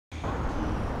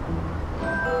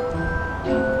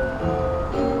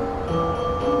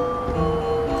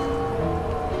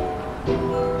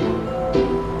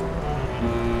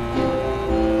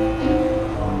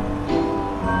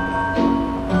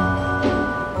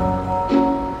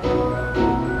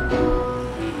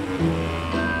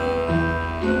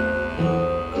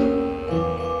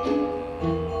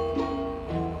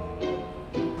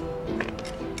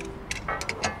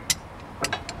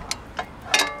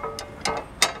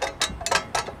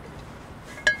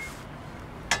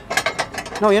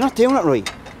No, you're not doing it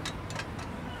right.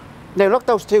 Now look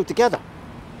those two together.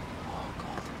 Oh,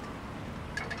 God.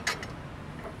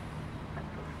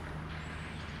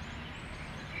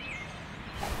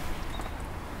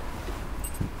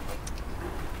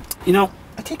 You know,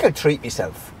 I think I'll treat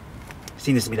myself.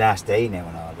 Seeing this is my last day now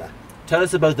and all that. Tell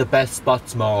us about the best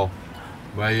spots, Mo,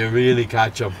 where you really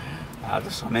catch them. Ah,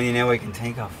 there's so many now I can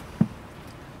think of.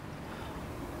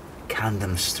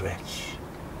 Camden Stretch.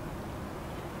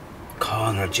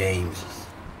 Corner James's.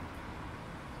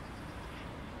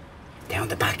 Down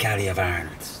the back alley of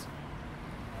Arnold's.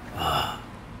 Ah. Oh.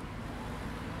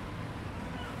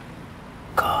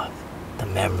 God, the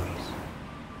memories.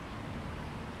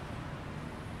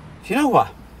 You know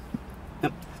what?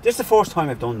 Now, this is the first time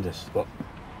I've done this, but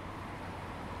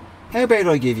how about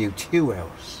I give you 2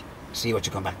 hours, see what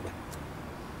you come back with?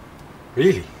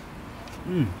 Really?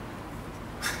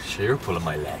 Sure, you're pulling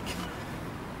my leg.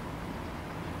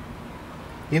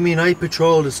 You mean I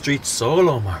patrol the streets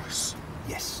solo, Morris?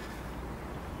 Yes.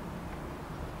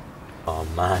 Oh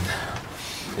man,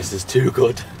 this is too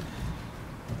good.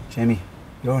 Jamie,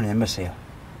 you're an imbecile,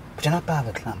 but you're not bad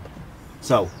with clamp.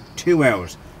 So, 2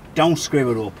 hours, don't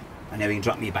screw it up, and then you can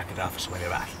drop me back at the office where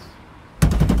you're at.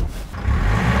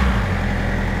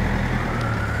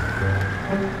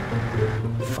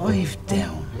 $5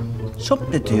 down.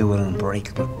 Something to do with an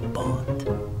unbreakable bond.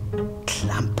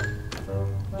 Clamp.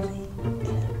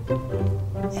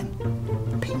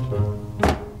 C-L-M-P.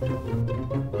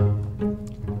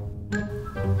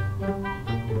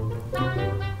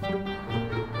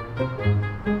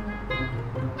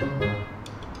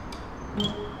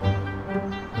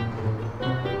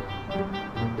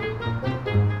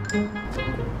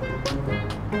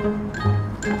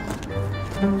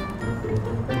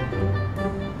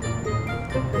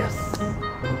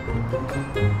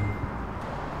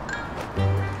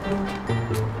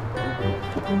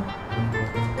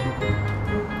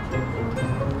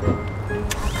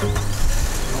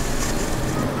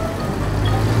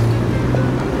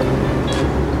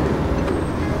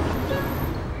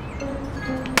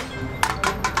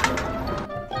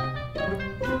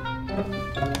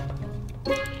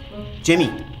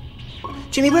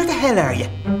 Jimmy, where the hell are you?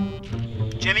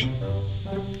 Jimmy?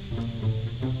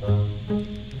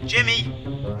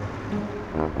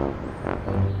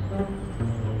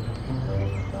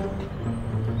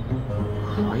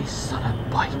 Christ on a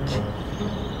bike.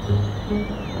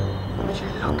 Would you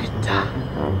look at that?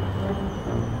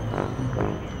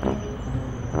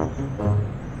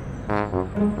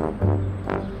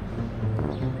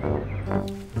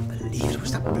 I believe it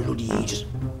was that bloody Aegis.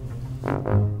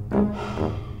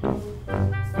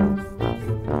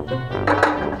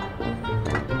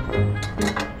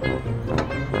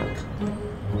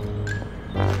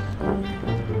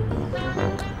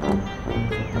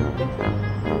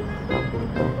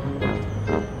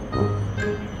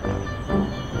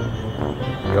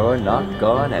 You're not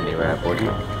going anywhere, buddy.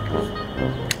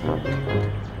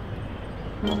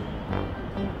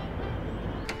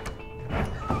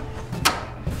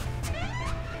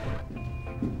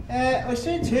 I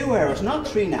said 2 hours, not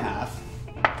 3.5.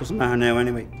 Doesn't matter now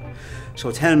anyway.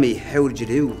 So tell me, how did you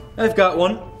do? I've got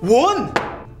one. One?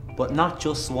 But not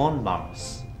just one,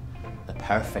 Morris. The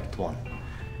perfect one.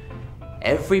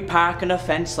 Every parking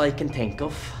offence I can think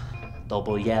of.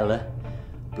 Double yellow,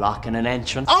 blocking an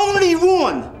entrance. Only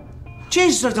one?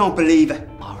 Jesus, I don't believe it.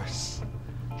 Morris,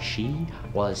 she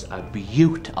was a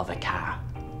beaut of a car.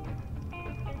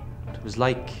 It was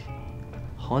like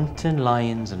hunting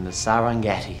lions in the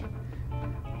Serengeti.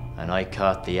 And I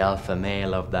caught the alpha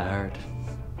male of the herd.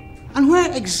 And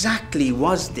where exactly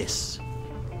was this?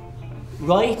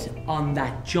 Right on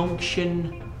that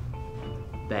junction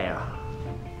there.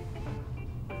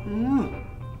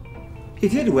 You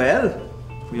did well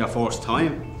for your first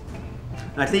time.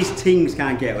 At least things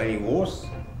can't get any worse.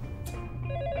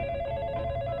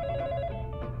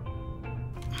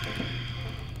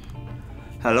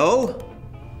 Hello?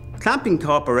 Clamping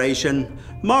Corporation,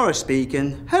 Morris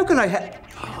speaking. How can I help?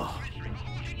 Oh.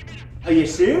 Are you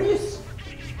serious?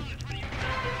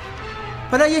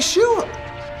 But are you sure?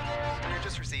 We're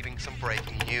just receiving some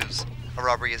breaking news. A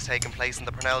robbery has taken place in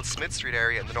the Purnell Smith Street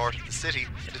area in the north of the city.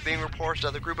 It is being reported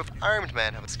that a group of armed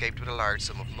men have escaped with a large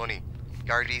sum of money.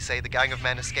 Gardaí say the gang of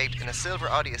men escaped in a silver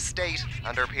Audi estate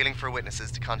and are appealing for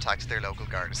witnesses to contact their local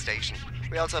Garda station.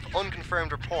 We also have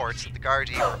unconfirmed reports that the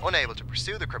Gardaí were unable to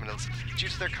pursue the criminals due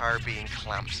to their car being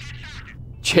clamped.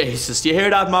 Jesus, do you hear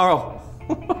that, Morrow?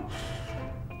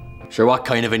 Sure, what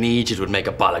kind of an idiot would make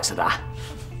a bollocks of that?